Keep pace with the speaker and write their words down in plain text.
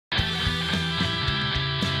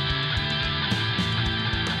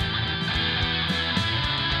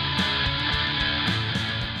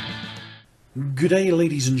Good day,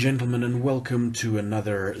 ladies and gentlemen, and welcome to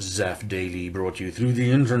another ZaffDaily brought to you through the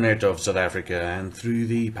internet of South Africa and through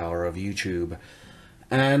the power of YouTube.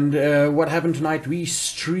 And what happened tonight, we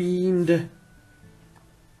streamed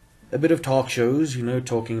a bit of talk shows, you know,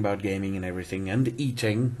 talking about gaming and everything, and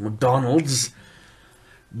eating McDonald's.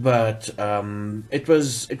 But it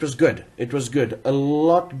was good. It was good. A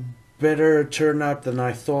lot better turnout than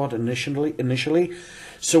I thought initially.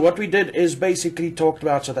 So what we did is basically talked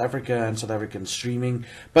about South Africa and South African streaming,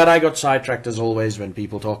 but I got sidetracked as always when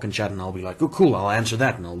people talk and chat, and I'll be like, oh cool, I'll answer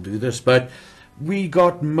that and I'll do this. But we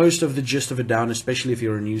got most of the gist of it down, especially if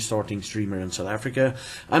you're a new starting streamer in South Africa.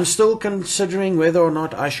 I'm still considering whether or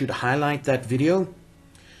not I should highlight that video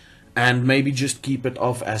and maybe just keep it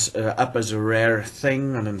off as up as a rare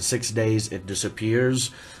thing, and in 6 days it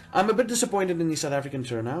disappears. I'm a bit disappointed in the South African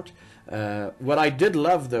turnout. What I did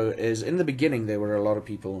love, though, is in the beginning there were a lot of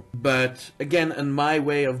people. But again, in my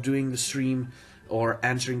way of doing the stream or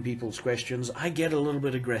answering people's questions, I get a little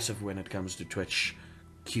bit aggressive when it comes to Twitch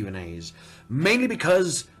Q&As. Mainly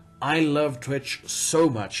because I love Twitch so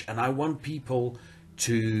much and I want people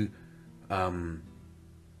to,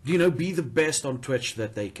 you know, be the best on Twitch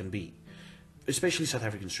that they can be. Especially South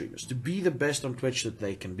African streamers. To be the best on Twitch that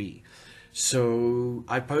they can be. So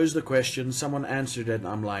I posed the question, someone answered it, and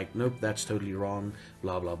I'm like, nope, that's totally wrong,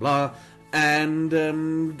 blah, blah, blah. And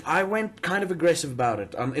I went kind of aggressive about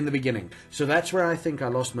it in the beginning. So that's where I think I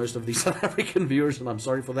lost most of the South African viewers, and I'm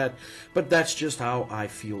sorry for that. But that's just how I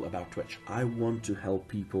feel about Twitch. I want to help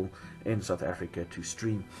people in South Africa to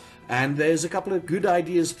stream. And there's a couple of good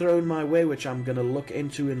ideas thrown my way, which I'm going to look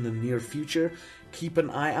into in the near future. Keep an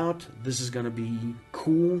eye out. This is going to be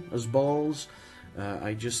cool as balls.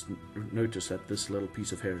 I just noticed that this little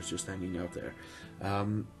piece of hair is just hanging out there.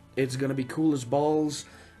 It's going to be cool as balls,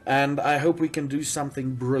 and I hope we can do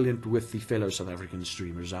something brilliant with the fellow South African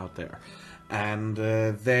streamers out there. And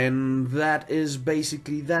then that is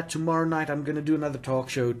basically that. Tomorrow night I'm going to do another talk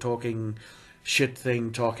show, just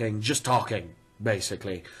talking,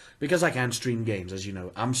 basically. Because I can't stream games, as you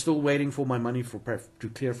know. I'm still waiting for my money to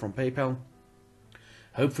clear from PayPal.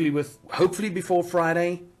 Hopefully before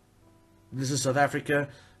Friday. This is South Africa,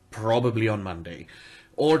 probably on Monday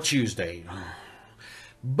or Tuesday.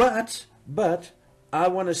 But I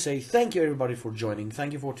want to say thank you everybody for joining.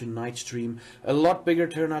 Thank you for tonight's stream. A lot bigger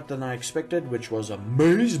turnout than I expected, which was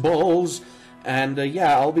amazeballs. And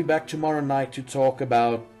yeah, I'll be back tomorrow night to talk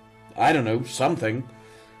about, I don't know, something.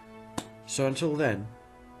 So until then,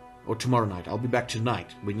 or tomorrow night, I'll be back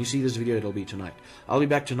tonight. When you see this video, it'll be tonight. I'll be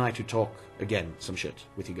back tonight to talk again some shit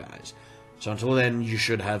with you guys. So until then, you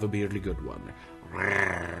should have a weirdly good one.